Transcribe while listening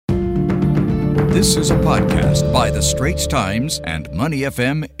This is a podcast by The Straits Times and Money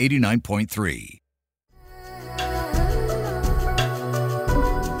FM 89.3.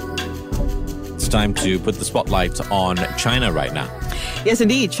 It's time to put the spotlight on China right now. Yes,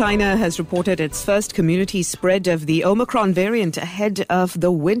 indeed. China has reported its first community spread of the Omicron variant ahead of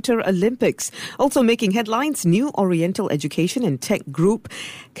the Winter Olympics. Also making headlines, New Oriental Education and Tech Group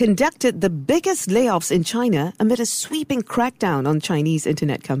conducted the biggest layoffs in China amid a sweeping crackdown on Chinese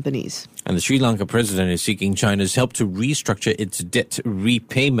internet companies. And the Sri Lanka president is seeking China's help to restructure its debt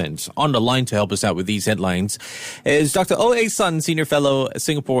repayment. On the line to help us out with these headlines is Dr. Oh A Sun, Senior Fellow,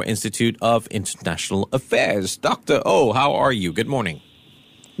 Singapore Institute of International Affairs. Dr. Oh, how are you? Good morning.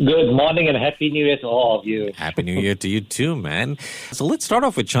 Good morning and Happy New Year to all of you. Happy New Year to you too, man. So let's start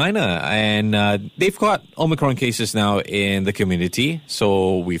off with China. And they've got Omicron cases now in the community.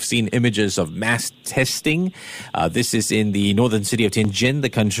 So we've seen images of mass testing. This is in the northern city of Tianjin, the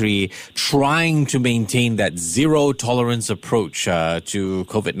country trying to maintain that zero tolerance approach to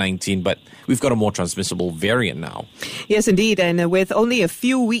COVID-19. But we've got a more transmissible variant now. Yes, indeed. And with only a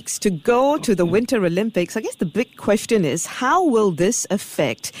few weeks to go to the Winter Olympics, I guess the big question is, how will this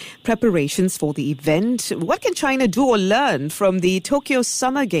affect preparations for the event? What can China do or learn from the Tokyo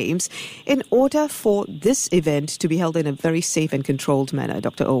Summer Games in order for this event to be held in a very safe and controlled manner?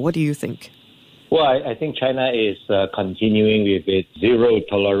 Dr. Oh, what do you think? Well, I think China is continuing with its zero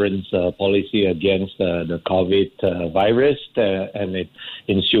tolerance policy against the COVID virus and its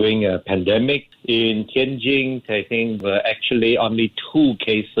ensuing pandemic. In Tianjin, I think there are actually only 2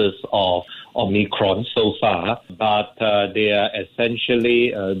 cases of Omicron so far, but they are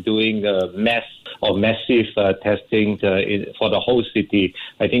essentially doing massive testing for the whole city.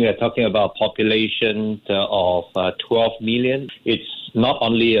 I think we're talking about a population of 12 million. It's not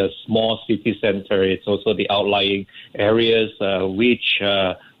only a small city center, it's also the outlying areas which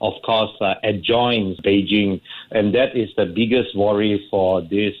of course, adjoins Beijing. And that is the biggest worry for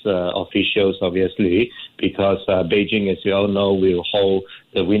these officials, obviously, because Beijing, as you all know, will hold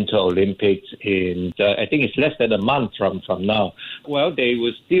the Winter Olympics in, I think it's less than a month from now. Well, they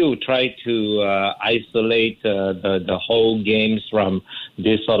will still try to isolate the whole games from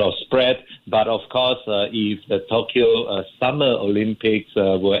this sort of spread. But of course, if the Tokyo Summer Olympics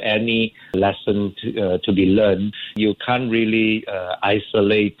were any lesson to be learned, you can't really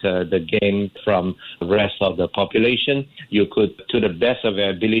isolate the game from the rest of the population. You could, to the best of your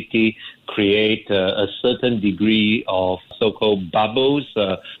ability, create a certain degree of so-called bubbles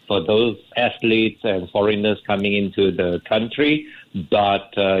for those athletes and foreigners coming into the country.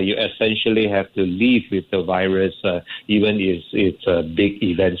 But you essentially have to live with the virus, even if it's a big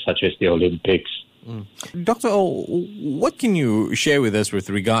event such as the Olympics. Dr. O, what can you share with us with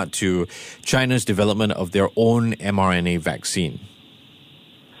regard to China's development of their own mRNA vaccine?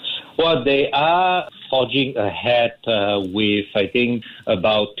 Well, they are forging ahead with, I think,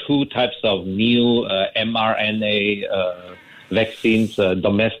 about 2 types of new mRNA vaccines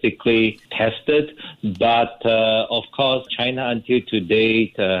domestically tested. But, of course, China until to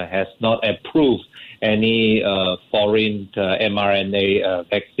date has not approved any foreign mRNA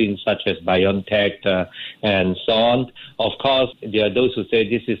vaccines such as BioNTech and so on. Of course, there are those who say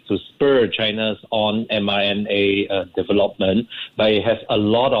this is to spur China's own mRNA development, but it has a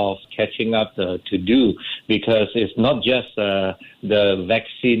lot of catching up to do, because it's not just the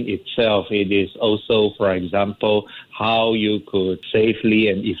vaccine itself. It is also, for example, how you could safely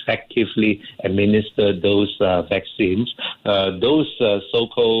and effectively administer those vaccines. Those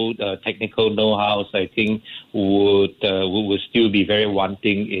so-called technical know-hows, I think, would still be very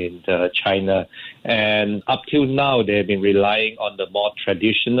wanting in China. And up till now, they've been relying on the more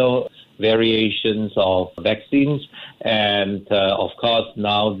traditional variations of vaccines. And, of course,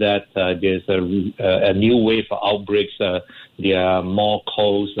 now that there's a new wave of outbreaks, there are more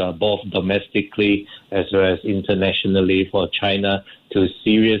calls, both domestically as well as internationally, for China to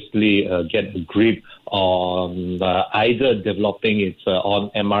seriously get a grip on either developing its own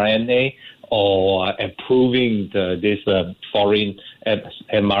mRNA or approving this foreign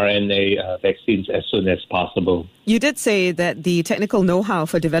mRNA vaccines as soon as possible. You did say that the technical know-how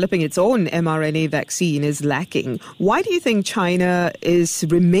for developing its own mRNA vaccine is lacking. Why do you think China is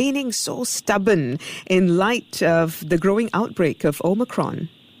remaining so stubborn in light of the growing outbreak of Omicron?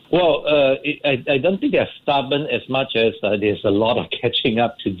 Well, I don't think they're stubborn as much as there's a lot of catching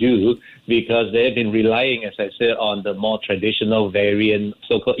up to do, because they've been relying, as I said, on the more traditional variant,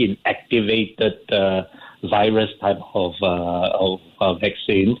 so-called inactivated virus type of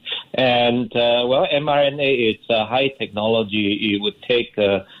vaccines. And, mRNA, it's a high technology. It would take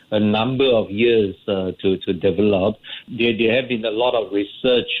a number of years to develop. There have been a lot of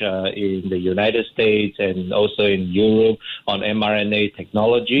research in the United States and also in Europe on mRNA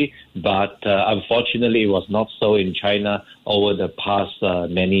technology, but unfortunately it was not so in China over the past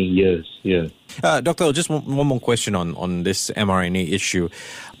many years. Yeah. Doctor, just one more question on this mRNA issue.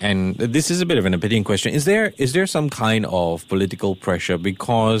 And this is a bit of an opinion question. Is there some kind of political pressure?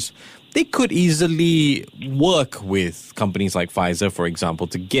 Because they could easily work with companies like Pfizer, for example,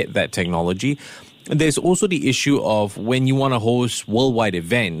 to get that technology. There's also the issue of when you want to host worldwide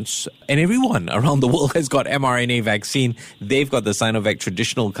events, and everyone around the world has got mRNA vaccine, they've got the Sinovac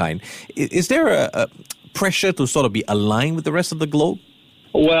traditional kind. Is there a pressure to sort of be aligned with the rest of the globe?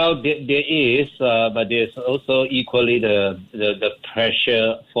 Well, there is, but there's also equally the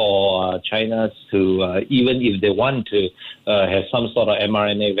pressure for China to, even if they want to have some sort of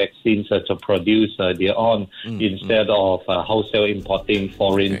mRNA vaccines to produce their own instead of wholesale importing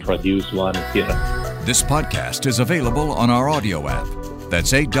foreign produced ones. Yeah. This podcast is available on our audio app.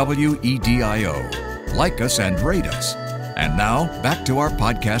 That's AWEDIO. Like us and rate us. And now, back to our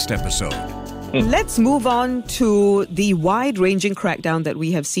podcast episode. Let's move on to the wide-ranging crackdown that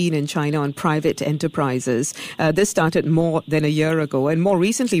we have seen in China on private enterprises. This started more than a year ago. And more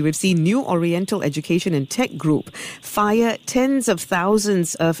recently, we've seen New Oriental Education and Tech Group fire tens of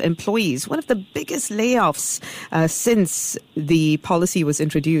thousands of employees, one of the biggest layoffs since the policy was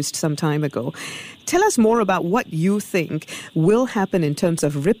introduced some time ago. Tell us more about what you think will happen in terms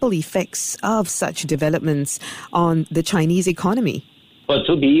of ripple effects of such developments on the Chinese economy. But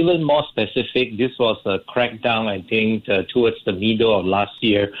to be even more specific, this was a crackdown, I think, towards the middle of last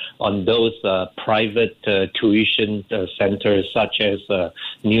year on those private tuition centers such as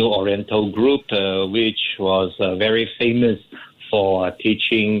New Oriental Group, which was very famous for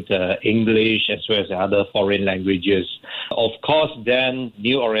teaching English as well as other foreign languages. Of course, then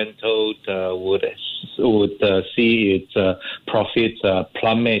New Oriental would see its profits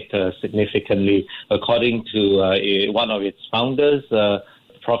plummet significantly. According to one of its founders,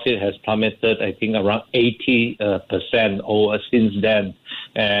 profit has plummeted, I think, around 80% over since then.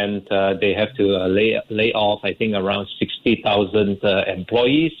 And they have to lay off, I think, around 60,000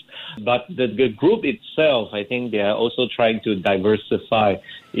 employees. But the group itself, I think they are also trying to diversify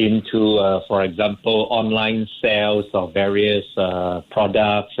into, for example, online sales of various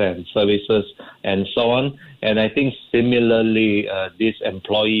products and services and so on. And I think similarly, these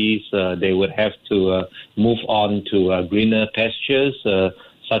employees, they would have to move on to greener pastures,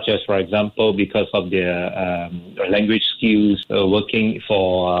 such as, for example, because of their language skills, working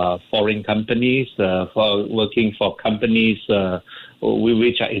for foreign companies, working for companies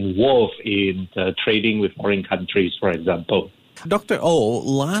which are involved in trading with foreign countries, for example. Dr. Oh,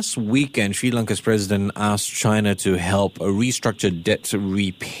 last weekend, Sri Lanka's president asked China to help restructure debt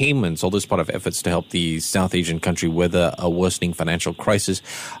repayments, all this part of efforts to help the South Asian country weather a worsening financial crisis.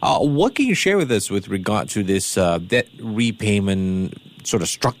 What can you share with us with regard to this debt repayment sort of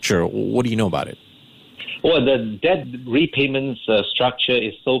structure? What do you know about it? Well, the debt repayments structure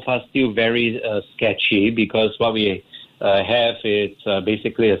is so far still very sketchy because what we have is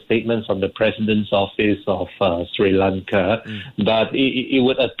basically a statement from the President's Office of Sri Lanka. But it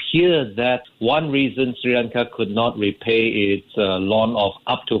would appear that one reason Sri Lanka could not repay its loan of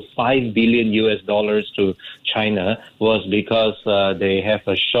up to $5 billion to China was because they have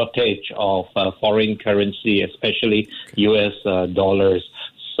a shortage of foreign currency, especially US dollars.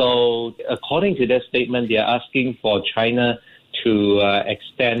 So according to that statement, they are asking for China to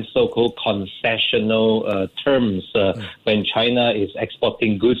extend so-called concessional terms when China is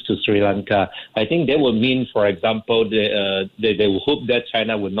exporting goods to Sri Lanka. I think that would mean, for example, they would hope that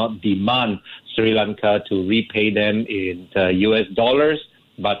China would not demand Sri Lanka to repay them in US dollars,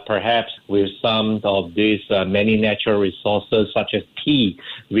 but perhaps with some of these many natural resources such as tea,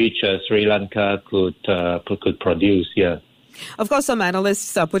 which Sri Lanka could produce here. Of course, some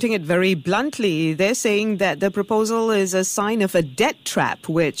analysts are putting it very bluntly. They're saying that the proposal is a sign of a debt trap,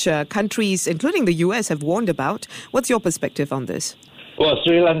 which countries, including the US, have warned about. What's your perspective on this? Well,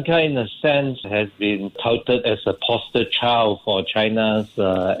 Sri Lanka, in a sense, has been touted as a poster child for China's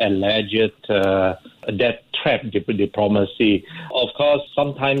alleged debt trap diplomacy. Of course,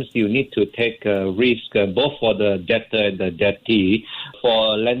 sometimes you need to take a risk, both for the debtor and the debtee.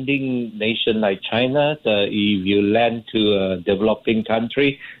 For a lending nation like China, if you lend to a developing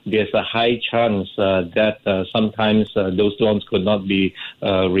country, there's a high chance that sometimes those loans could not be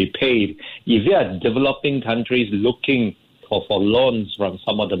repaid. If you are developing countries looking for loans from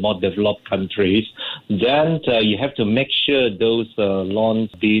some of the more developed countries, then you have to make sure those loans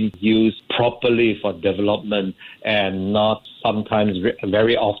being used properly for development and not sometimes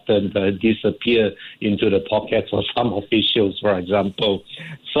very often disappear into the pockets of some officials, for example.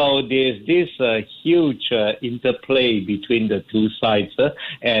 So there's this huge interplay between the two sides.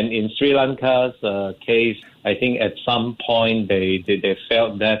 And in Sri Lanka's case, I think at some point they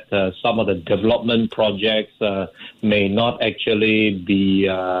felt that some of the development projects may not actually be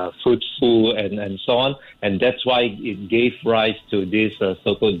fruitful and so on. And that's why it gave rise to this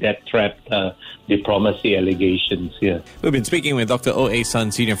so-called debt trap diplomacy allegations here. We've been speaking with Dr. Oh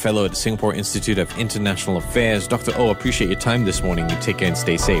Sun, Senior Fellow at the Singapore Institute of International Affairs. Dr. Oh, appreciate your time this morning. You take care and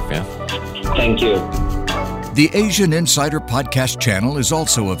stay safe, yeah? Thank you. The Asian Insider Podcast channel is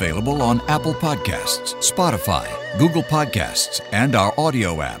also available on Apple Podcasts, Spotify, Google Podcasts, and our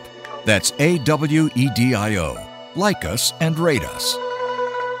audio app. That's AWEDIO. Like us and rate us.